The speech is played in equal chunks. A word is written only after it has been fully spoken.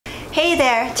Hey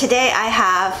there, today I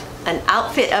have an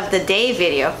outfit of the day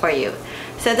video for you.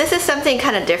 So this is something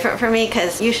kind of different for me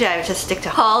because usually I just stick to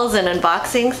hauls and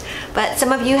unboxings, but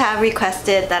some of you have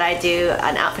requested that I do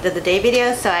an outfit of the day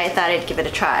video, so I thought I'd give it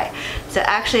a try. So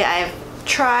actually I've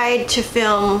tried to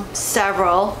film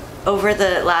several over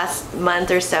the last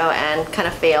month or so and kind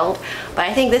of failed, but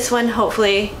I think this one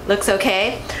hopefully looks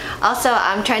okay. Also,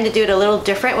 I'm trying to do it a little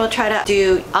different. We'll try to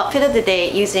do outfit of the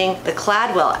day using the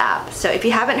Cladwell app. So if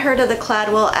you haven't heard of the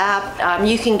Cladwell app,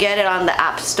 you can get it on the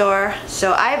App Store.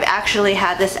 So I've actually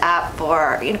had this app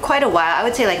for quite a while. I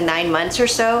would say like 9 months or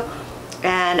so.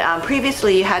 And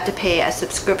previously you had to pay a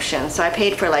subscription. So I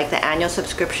paid for like the annual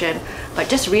subscription, but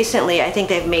just recently I think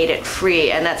they've made it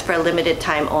free, and that's for a limited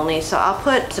time only. So I'll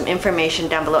put some information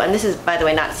down below, and this is, by the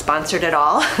way, not sponsored at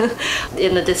all,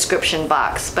 in the description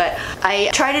box. But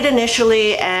I tried it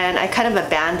initially and I kind of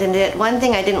abandoned it. One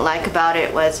thing I didn't like about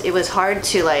it was hard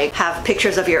to like have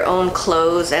pictures of your own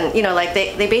clothes, and like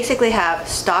they basically have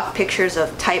stock pictures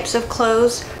of types of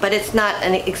clothes, but it's not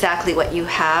exactly what you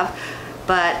have.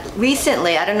 But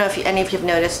recently, I don't know if any of you have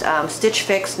noticed, Stitch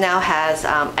Fix now has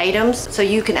items, so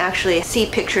you can actually see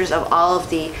pictures of all of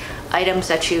the items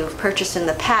that you've purchased in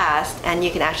the past, and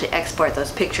you can actually export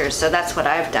those pictures. So that's what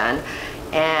I've done,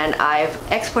 and I've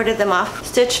exported them off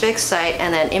Stitch Fix site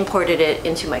and then imported it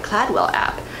into my Cladwell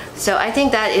app. So I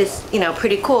think that is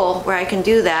pretty cool where I can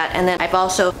do that. And then I've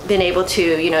also been able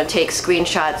to take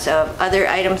screenshots of other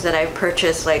items that I've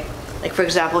purchased, like for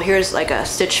example, here's like a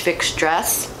Stitch Fix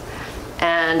dress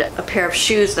and a pair of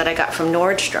shoes that I got from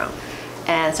Nordstrom.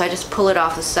 And so I just pull it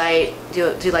off the site,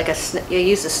 do like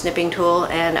use the snipping tool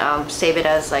and save it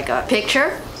as like a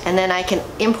picture, and then I can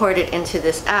import it into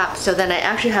this app. So then I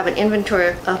actually have an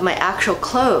inventory of my actual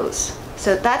clothes.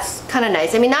 So that's kind of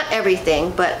nice. I mean, not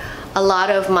everything, but a lot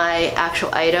of my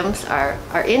actual items are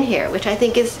in here, which I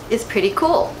think is pretty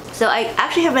cool. So I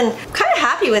actually have been kind of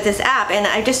happy with this app, and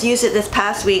I just used it this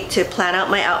past week to plan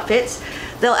out my outfits.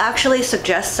 They'll actually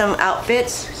suggest some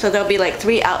outfits, so there'll be like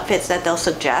 3 outfits that they'll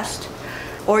suggest,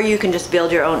 or you can just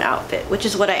build your own outfit, which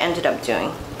is what I ended up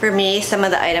doing. For me, some of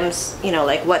the items,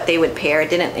 like what they would pair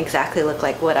didn't exactly look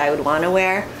like what I would want to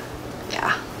wear.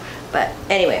 Yeah, but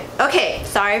anyway, okay,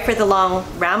 sorry for the long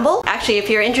ramble. Actually, if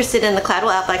you're interested in the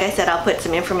Cladwell app, like I said, I'll put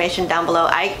some information down below.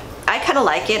 I kind of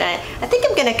like it. I think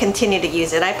I'm going to continue to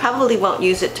use it. I probably won't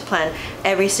use it to plan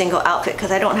every single outfit because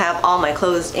I don't have all my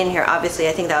clothes in here. Obviously,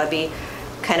 I think that would be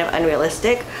kind of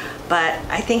unrealistic, but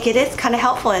I think it is kind of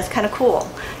helpful and it's kind of cool.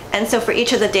 And so for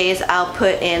each of the days, I'll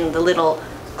put in the little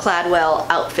Cladwell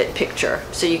outfit picture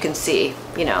so you can see,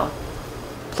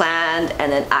 planned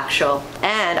and then actual.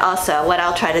 And also what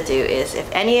I'll try to do is if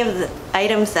any of the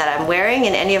items that I'm wearing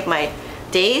in any of my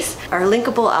days are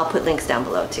linkable, I'll put links down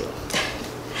below too.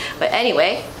 But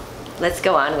anyway, let's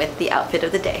go on with the outfit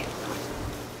of the day.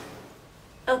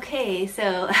 Okay,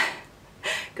 so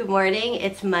good morning,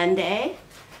 it's Monday,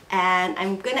 and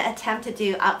I'm gonna attempt to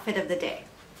do outfit of the day.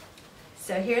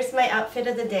 So here's my outfit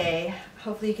of the day.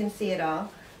 Hopefully you can see it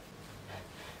all.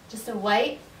 Just a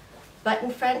white button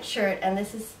front shirt, and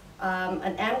this is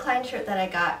an Klein shirt that I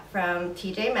got from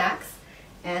TJ Maxx.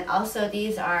 And also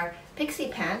these are pixie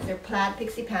pants, they're plaid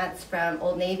pixie pants from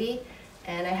Old Navy.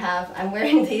 And I'm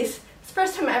wearing these, it's the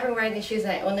first time I'm ever wearing these shoes,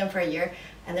 and I own them for a year,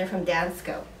 and they're from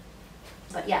Dansko.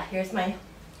 But yeah, here's my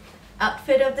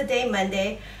outfit of the day,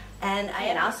 Monday. And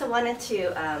I also wanted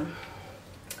to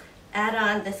add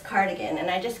on this cardigan, and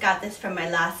I just got this from my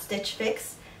last Stitch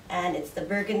Fix, and it's the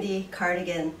burgundy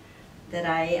cardigan that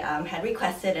I had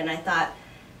requested, and I thought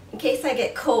in case I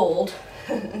get cold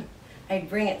I'd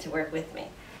bring it to work with me.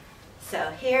 So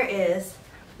here is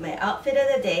my outfit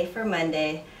of the day for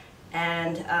Monday.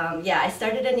 And yeah, I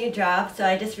started a new job, so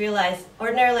I just realized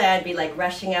ordinarily I'd be like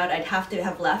rushing out, I'd have to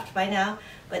have left by now,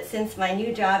 but since my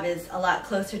new job is a lot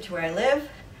closer to where I live,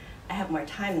 I have more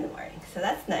time in the morning, so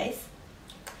that's nice.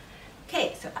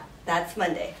 Okay, so that's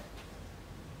Monday.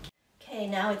 Okay,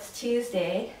 now it's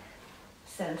Tuesday,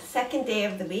 so second day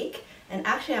of the week, and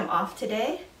actually I'm off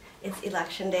today. It's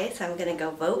election day, so I'm gonna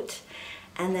go vote,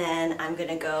 and then I'm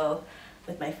gonna go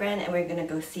with my friend and we're gonna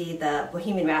go see the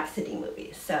Bohemian Rhapsody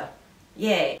movie, so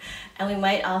yay. And we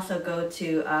might also go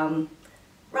to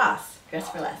Ross, Dress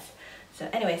for Less. So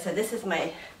anyway, so this is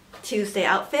my Tuesday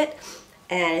outfit,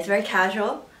 and it's very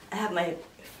casual. I have my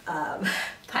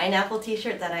pineapple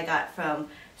t-shirt that I got from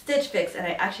Stitch Fix, and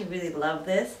I actually really love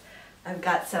this. I've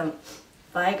got some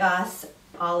Vigoss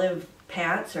olive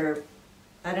pants, or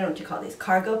I don't know what you call these,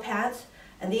 cargo pants,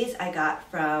 and these I got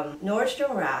from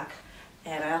Nordstrom Rack.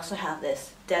 And I also have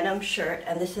this denim shirt,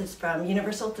 and this is from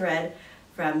Universal Thread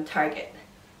from Target.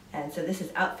 And so this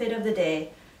is outfit of the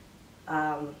day,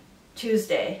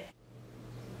 Tuesday.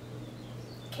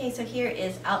 Okay, so here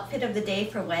is outfit of the day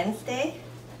for Wednesday.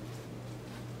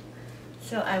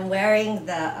 So I'm wearing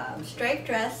the striped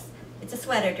dress. It's a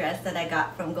sweater dress that I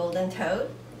got from Golden Tote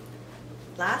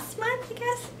last month, I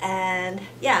guess. And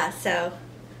yeah, so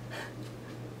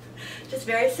just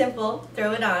very simple,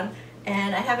 throw it on.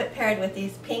 And I have it paired with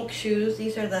these pink shoes.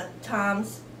 These are the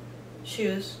Tom's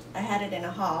shoes. I had it in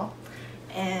a haul.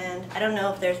 And I don't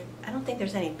know if I don't think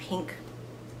there's any pink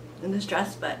in this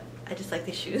dress, but I just like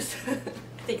these shoes.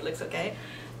 I think it looks okay.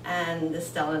 And the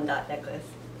Stellan dot necklace.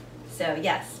 So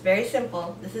yes, very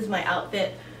simple. This is my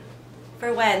outfit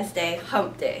for Wednesday,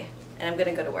 hump day. And I'm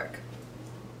gonna go to work.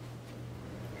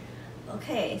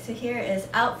 Okay, so here is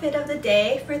outfit of the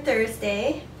day for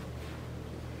Thursday.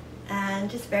 And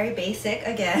just very basic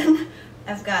again.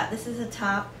 I've got, this is a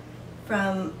top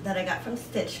that I got from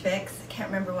Stitch Fix. I can't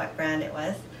remember what brand it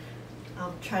was.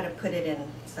 I'll try to put it in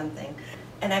something.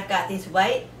 And I've got these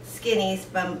white skinnies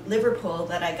from Liverpool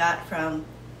that I got from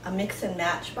a mix and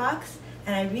match box.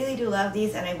 And I really do love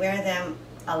these, and I wear them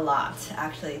a lot,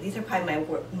 actually. These are probably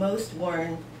my most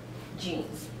worn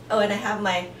jeans. Oh, and I have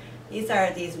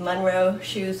these Monroe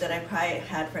shoes that I probably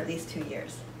had for at least 2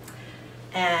 years.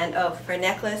 And oh, for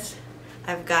necklace,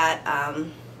 I've got,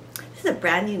 this is a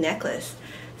brand new necklace.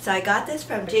 So I got this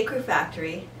from J. Crew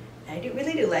Factory. I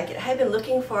really do like it. I have been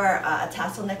looking for a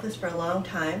tassel necklace for a long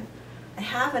time. I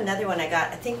have another one I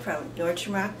got, I think, from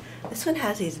Nordstrom. This one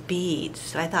has these beads,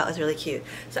 so I thought it was really cute.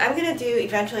 So I'm going to do,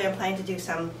 eventually I'm planning to do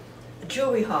some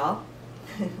jewelry haul.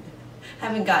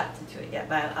 Haven't got to it yet,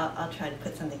 but I'll try to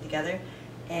put something together.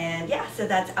 And yeah, so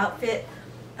that's outfit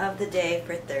of the day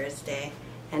for Thursday.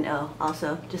 And oh,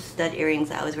 also just stud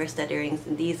earrings. I always wear stud earrings,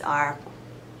 and these are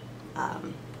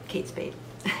Kate Spade.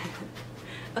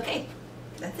 Okay,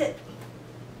 that's it.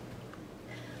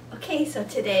 Okay, so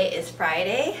today is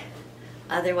Friday,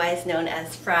 otherwise known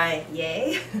as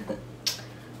Fry-yay.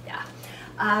 Yeah.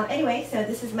 Anyway, so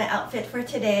this is my outfit for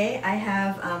today. I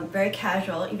have very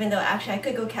casual, even though actually I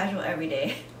could go casual every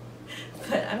day,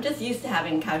 but I'm just used to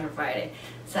having casual Friday.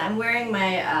 So I'm wearing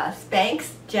my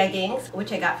Spanx jeggings,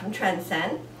 which I got from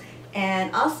Transcend.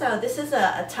 And also, this is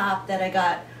a top that I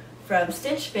got from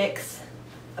Stitch Fix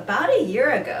about a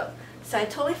year ago. So I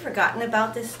totally forgotten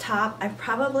about this top. I've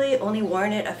probably only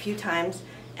worn it a few times,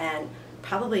 and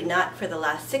probably not for the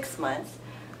last 6 months.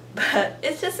 But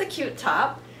it's just a cute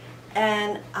top.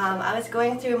 And I was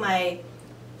going through my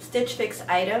Stitch Fix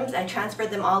items. I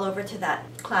transferred them all over to that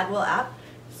Cladwell app.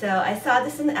 So I saw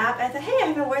this in the app. I thought, hey, I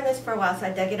haven't worn this for a while. So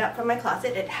I dug it up from my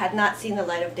closet. It had not seen the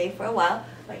light of day for a while.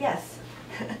 But yes.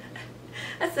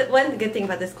 That's one good thing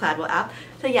about this Cladwell app.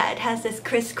 So yeah, it has this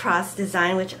crisscross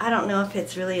design, which I don't know if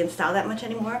it's really in style that much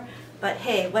anymore, but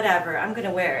hey, whatever, I'm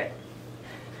gonna wear it.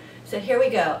 So here we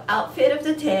go, outfit of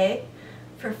the day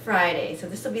for Friday. So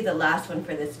this will be the last one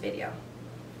for this video.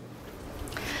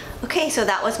 Okay, so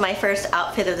that was my first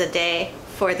outfit of the day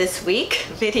for this week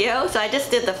video. So I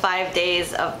just did the 5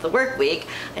 days of the work week.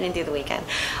 I didn't do the weekend.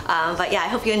 But yeah, I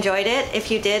hope you enjoyed it. If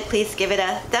you did, please give it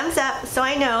a thumbs up so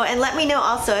I know, and let me know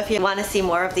also if you want to see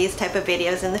more of these type of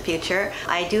videos in the future.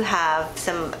 I do have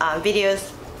some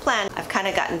videos planned. I've kind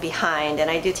of gotten behind, and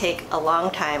I do take a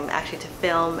long time actually to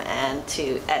film and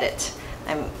to edit.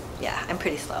 I'm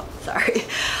pretty slow, sorry.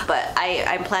 But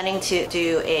I'm planning to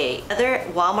do another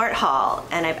Walmart haul,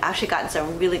 and I've actually gotten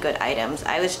some really good items.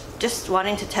 I was just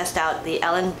wanting to test out the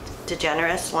Ellen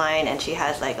DeGeneres line, and she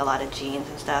has like a lot of jeans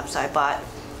and stuff, so I bought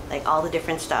like all the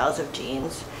different styles of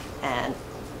jeans, and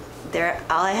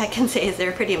all I can say is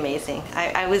they're pretty amazing.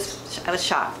 I was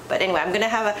shocked. But anyway, I'm gonna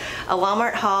have a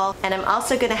Walmart haul, and I'm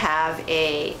also gonna have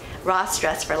a Ross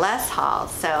Dress for Less haul.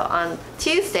 So on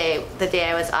Tuesday, the day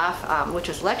I was off, which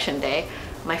was election day,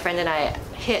 my friend and I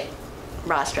hit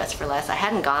Ross Dress for Less. I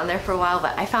hadn't gone there for a while,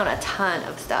 but I found a ton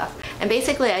of stuff. And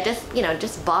basically I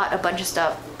just bought a bunch of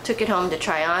stuff, took it home to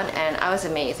try on, and I was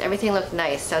amazed. Everything looked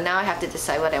nice. So now I have to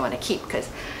decide what I want to keep, because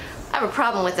I have a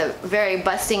problem with a very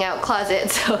busting out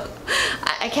closet, so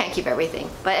I can't keep everything.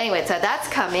 But anyway, so that's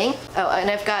coming. Oh,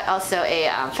 and I've got also a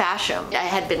fashion. I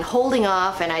had been holding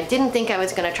off, and I didn't think I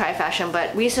was gonna try fashion,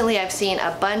 but recently I've seen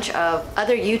a bunch of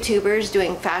other YouTubers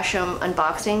doing fashion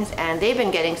unboxings, and they've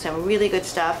been getting some really good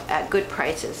stuff at good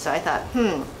prices. So I thought,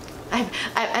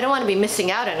 I don't want to be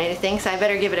missing out on anything, so I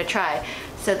better give it a try.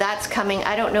 So that's coming.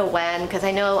 I don't know when, because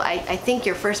I think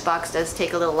your first box does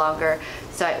take a little longer.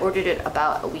 So I ordered it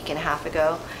about a week and a half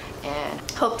ago,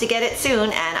 and hope to get it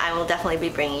soon, and I will definitely be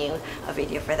bringing you a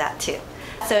video for that too.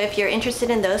 So if you're interested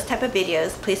in those type of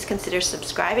videos, please consider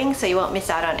subscribing so you won't miss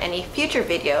out on any future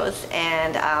videos.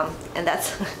 And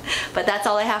that's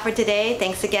all I have for today.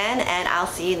 Thanks again, and I'll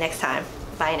see you next time.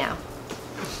 Bye now.